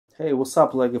Hey, what's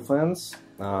up, LEGO fans?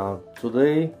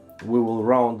 Today we will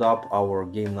round up our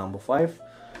game number 5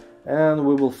 and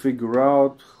we will figure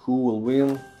out who will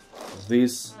win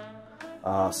this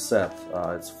set.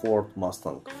 It's Ford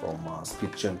Mustang from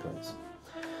Speed Champions.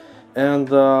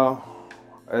 And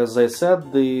as I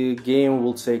said, the game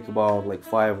will take about like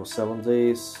 5 or 7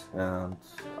 days, and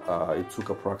it took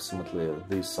approximately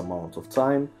this amount of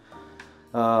time.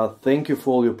 Thank you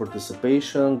for all your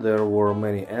participation. There were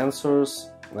many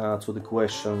answers to the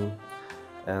question,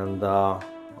 and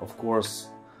of course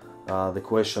the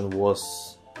question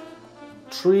was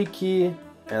tricky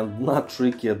and not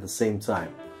tricky at the same time,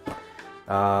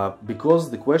 because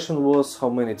the question was how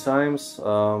many times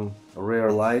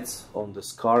rear lights on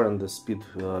this car in the speed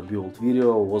build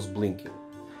video was blinking.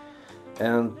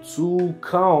 And to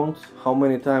count how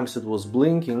many times it was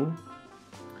blinking,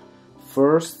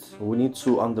 first we need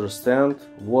to understand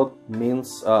what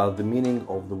means the meaning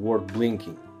of the word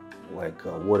blinking, like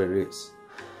what it is.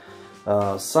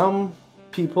 Some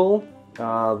people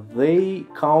they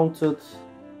counted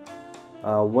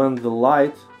when the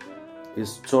light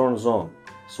is turned on.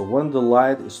 So when the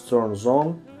light is turned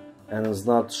on and is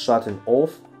not shutting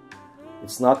off,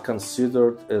 it's not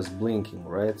considered as blinking,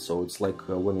 right? So it's like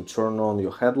when you turn on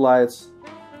your headlights,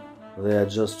 they are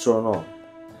just turned on.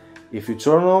 If you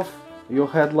turn off your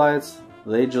headlights,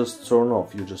 they just turn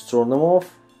off. You just turn them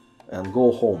off and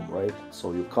go home, right?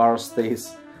 So your car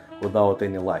stays without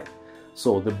any light.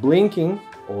 So the blinking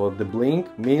or the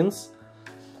blink means,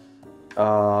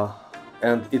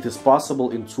 and it is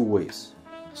possible in two ways.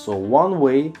 So one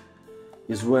way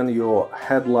is when your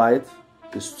headlight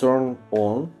is turned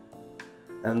on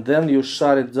and then you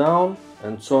shut it down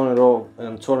and turn it off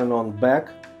and turn it on back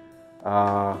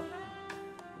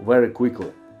very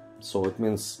quickly. So it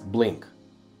means blink.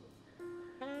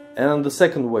 And the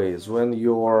second way is when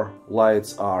your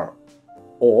lights are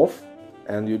off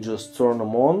and you just turn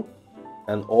them on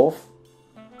and off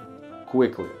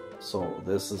quickly. So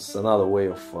this is another way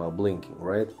of blinking,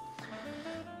 right?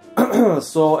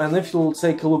 So, and if you'll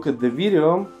take a look at the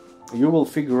video, you will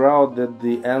figure out that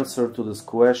the answer to this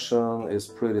question is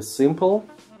pretty simple,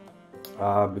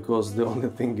 because the only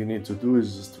thing you need to do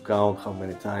is just to count how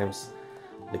many times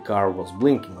the car was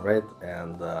blinking, right?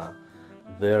 And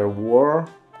there were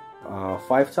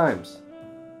 5 times.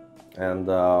 And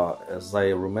as I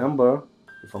remember,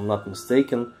 if I'm not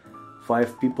mistaken,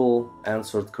 5 people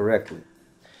answered correctly.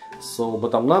 So,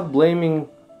 but I'm not blaming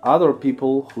other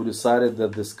people who decided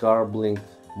that this car blinked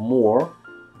more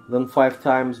than 5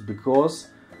 times, because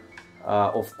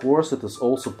of course it is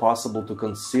also possible to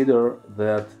consider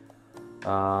that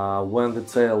when the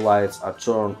tail lights are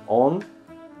turned on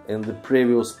in the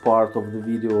previous part of the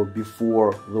video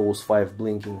before those 5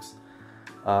 blinkings,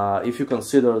 if you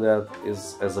consider that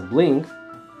as a blink,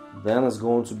 then it's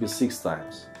going to be 6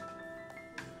 times.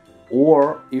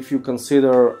 Or if you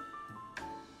consider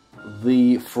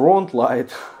the front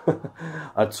light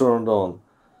are turned on,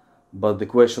 but the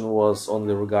question was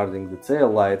only regarding the tail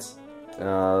lights, they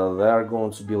are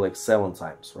going to be like 7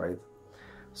 times, right?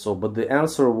 So, but the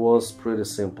answer was pretty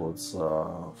simple. It's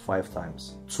 5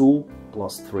 times, 2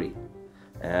 plus 3,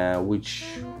 which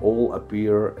all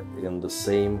appear in the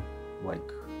same,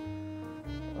 like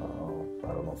I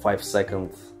don't know,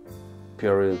 5-second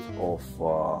period of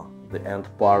the end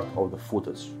part of the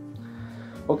footage.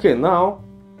 Okay, now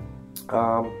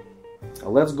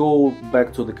let's go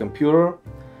back to the computer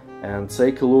and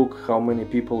take a look how many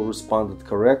people responded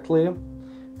correctly,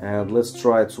 and let's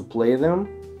try to play them,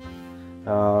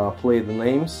 play the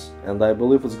names, and I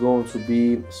believe it's going to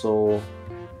be so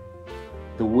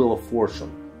the Wheel of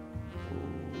Fortune,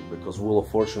 because Wheel of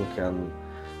Fortune can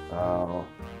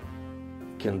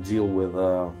deal with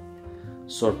a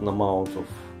certain amount of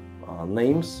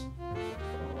names,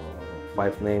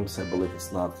 5 names. I believe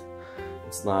it's not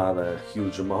a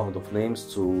huge amount of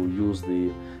names to use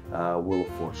the Wheel of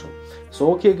Fortune.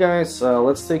 So okay guys,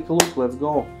 let's take a look, let's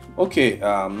go. Okay,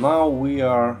 now we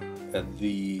are at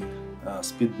the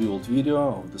speed build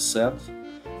video of the set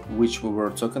which we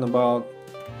were talking about,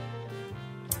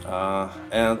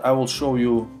 and I will show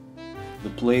you the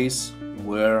place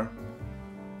where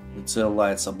the tail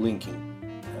lights are blinking,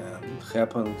 and it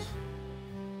happened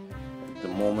at the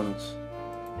moment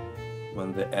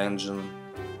when the engine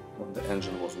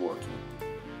was working.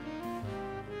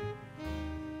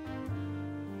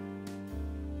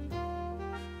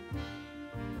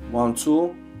 One,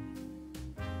 two,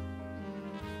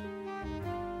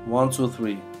 1, 2,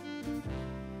 3,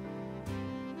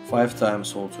 5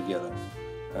 times altogether.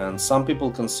 And some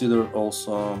people consider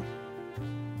also,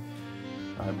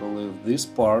 I believe, this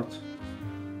part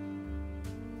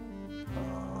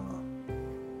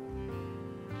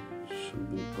should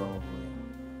be probably.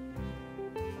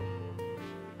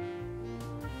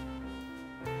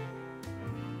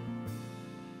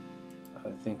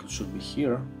 I think it should be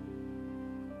here.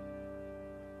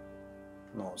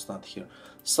 No, it's not here.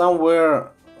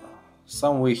 Somewhere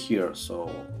here. So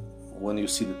when you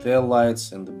see the tail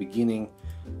lights in the beginning,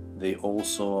 they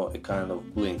also a kind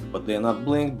of blink, but they're not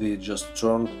blink, they just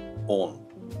turned on,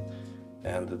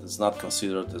 and it is not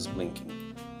considered as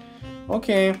blinking.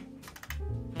 Okay.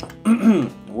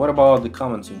 What about the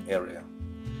commenting area?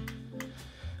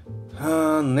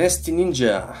 Nasty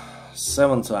Ninja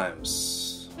 7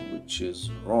 times, which is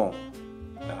wrong.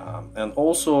 And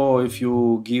also, if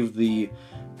you give the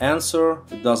answer,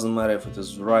 it doesn't matter if it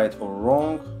is right or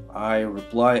wrong, I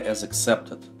reply as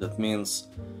accepted. That means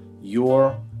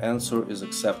your answer is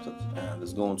accepted and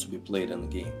is going to be played in the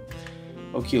game.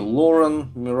 Okay,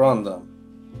 Lauren Miranda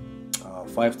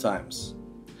 5 times.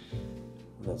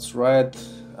 That's right.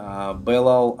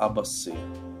 Belal Abbasi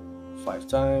 5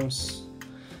 times.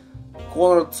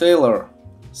 Connor Taylor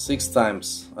 6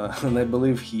 times. And I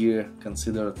believe he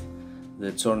considered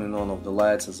the turning on of the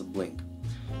lights as a blink.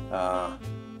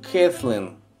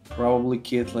 Kathleen, probably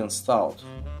Kathleen Stout.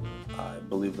 I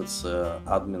believe it's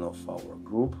admin of our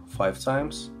group, 5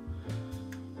 times.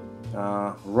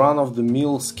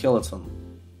 Run-of-the-mill skeleton,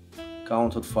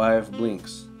 counted 5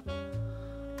 blinks.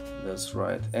 That's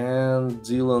right. And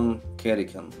Dylan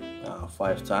Kerrigan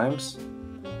 5 times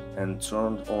and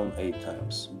turned on 8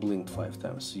 times, blinked 5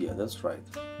 times. Yeah, that's right.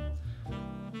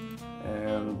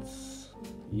 And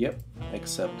yep,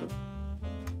 accepted.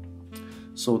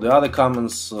 So the other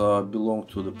comments belong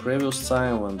to the previous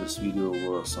time when this video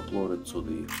was uploaded to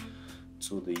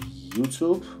the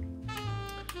YouTube.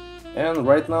 And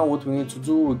right now what we need to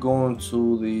do, we're going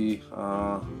to the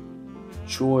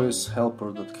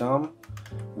choicehelper.com,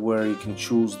 where you can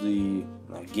choose the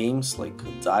games like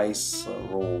dice,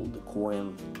 roll the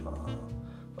coin,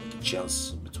 like a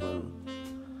chance between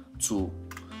 2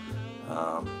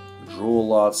 draw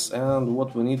lots, and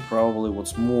what we need, probably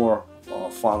what's more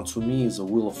fun to me, is a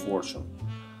Wheel of Fortune.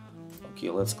 Okay,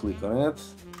 let's click on it.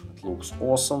 It looks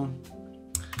awesome,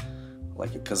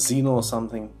 like a casino or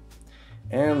something.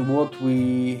 And what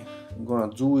we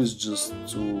gonna do is just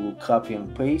to copy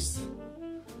and paste,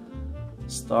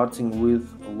 starting with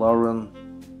Lauren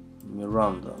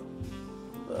Miranda.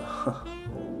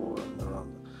 Lauren Miranda.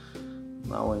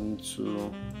 Now I need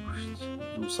to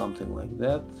do something like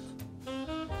that.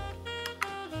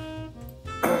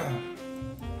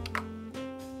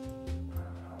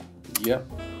 Yep.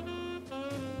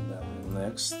 Then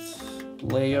next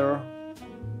player,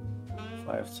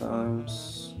 5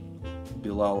 times,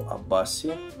 Bilal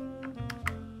Abbasi.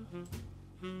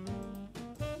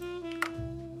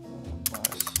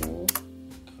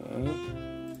 Okay.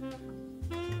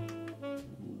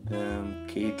 Then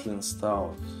Caitlin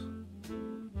Stout.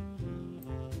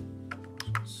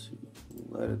 Let's see.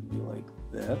 Let it be like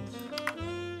that.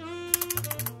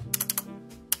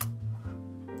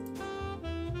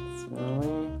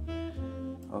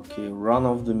 Okay,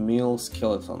 run-of-the-mill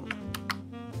skeleton.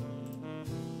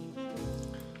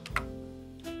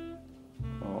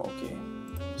 Okay,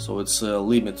 so it's a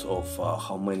limit of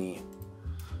how many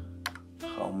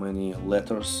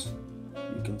letters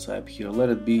you can type here. Let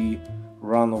it be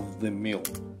run-of-the-mill,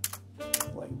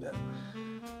 like that.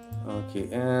 Okay,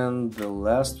 and the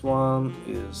last one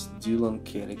is Dylan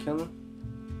Kerrigan.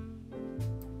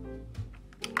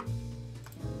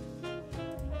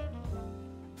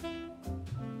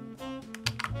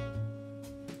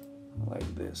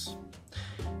 Like this.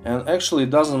 And actually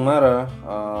it doesn't matter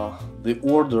the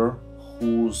order,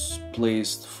 who's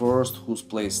placed first, who's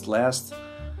placed last.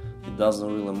 It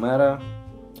doesn't really matter.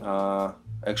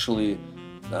 Actually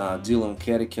Dylan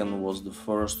Kerrigan was the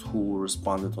first who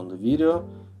responded on the video,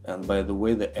 and by the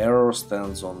way, the error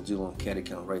stands on Dylan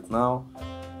Kerrigan right now,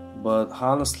 but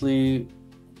honestly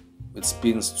it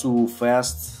spins too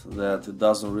fast that it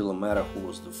doesn't really matter who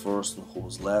was the first and who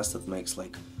was last. It makes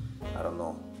like, I don't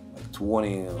know, like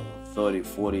 20, 30,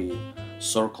 40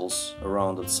 circles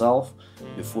around itself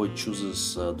before it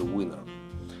chooses the winner.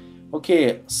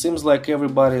 Okay, seems like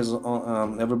everybody's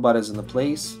in a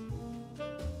place.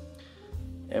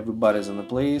 Everybody's in a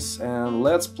place, and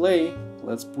let's play.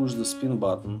 Let's push the spin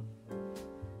button.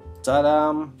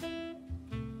 Ta-da!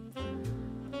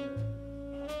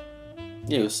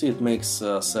 Yeah, you see it makes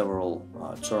several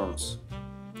turns.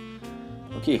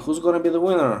 Okay, who's gonna be the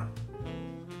winner?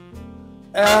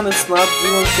 And it's not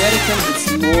Dylan Kerrigan,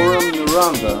 it's Lauren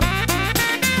Miranda.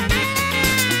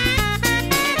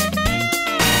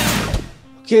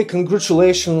 Okay,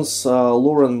 congratulations,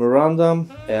 Lauren Miranda.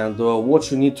 And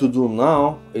what you need to do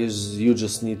now is you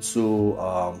just need to,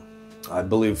 I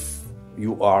believe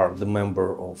you are the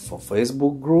member of a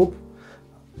Facebook group,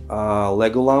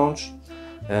 legolounge.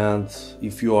 And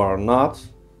if you are not,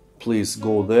 please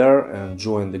go there and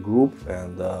join the group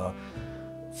and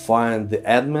find the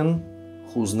admin,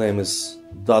 whose name is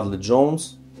Dudley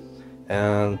Jones,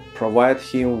 and provide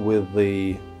him with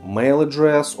the mail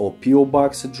address or PO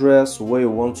box address where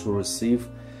you want to receive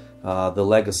the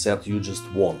Lego set you just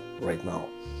won right now.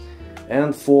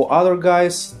 And for other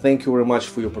guys, thank you very much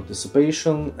for your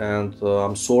participation, and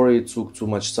I'm sorry it took too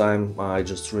much time. I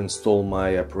just reinstalled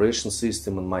my operation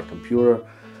system on my computer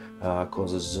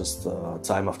because it's just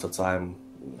time after time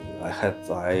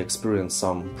I experienced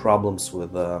some problems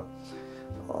with the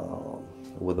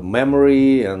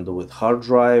memory and with hard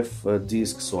drive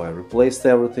disk, so I replaced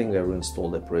everything, I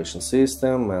reinstalled the operation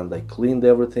system, and I cleaned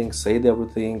everything, saved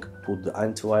everything, put the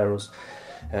antivirus,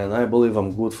 and I believe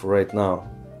I'm good for right now.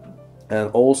 And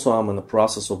also I'm in the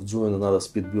process of doing another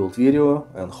speed build video,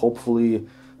 and hopefully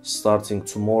starting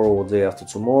tomorrow or day after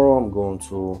tomorrow I'm going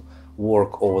to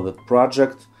work over that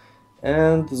project,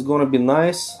 and it's gonna be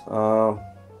nice.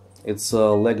 It's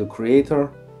a Lego Creator.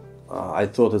 I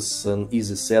thought it's an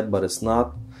easy set, but it's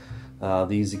not.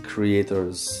 The Easy Creator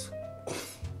is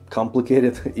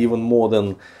complicated, even more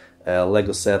than a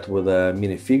Lego set with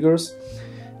minifigures.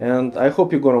 And I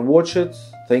hope you're gonna watch it.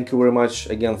 Thank you very much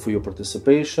again for your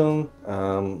participation.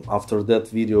 After that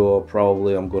video,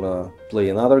 probably I'm gonna play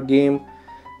another game,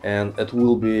 and it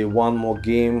will be one more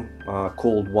game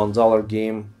called $1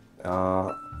 game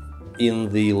in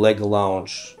the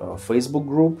legolounge Facebook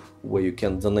group, where you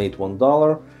can donate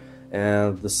 $1.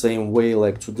 And the same way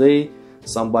like today,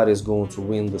 somebody is going to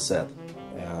win the set,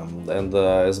 and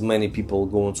as many people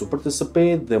going to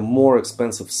participate, the more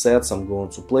expensive sets I'm going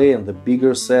to play, and the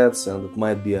bigger sets, and it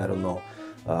might be, I don't know,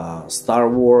 Star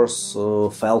Wars,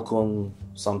 Falcon,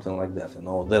 something like that, you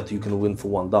know, that you can win for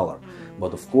 $1.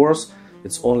 But of course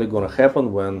it's only gonna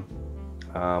happen when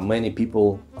many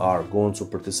people are going to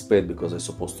participate, because I'm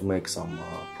supposed to make some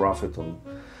profit on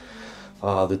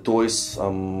the toys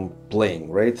I'm playing,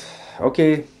 right?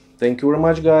 Okay, thank you very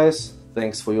much, guys.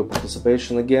 Thanks for your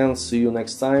participation again. See you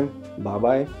next time. Bye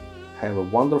bye. Have a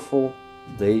wonderful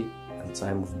day and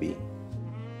time of being.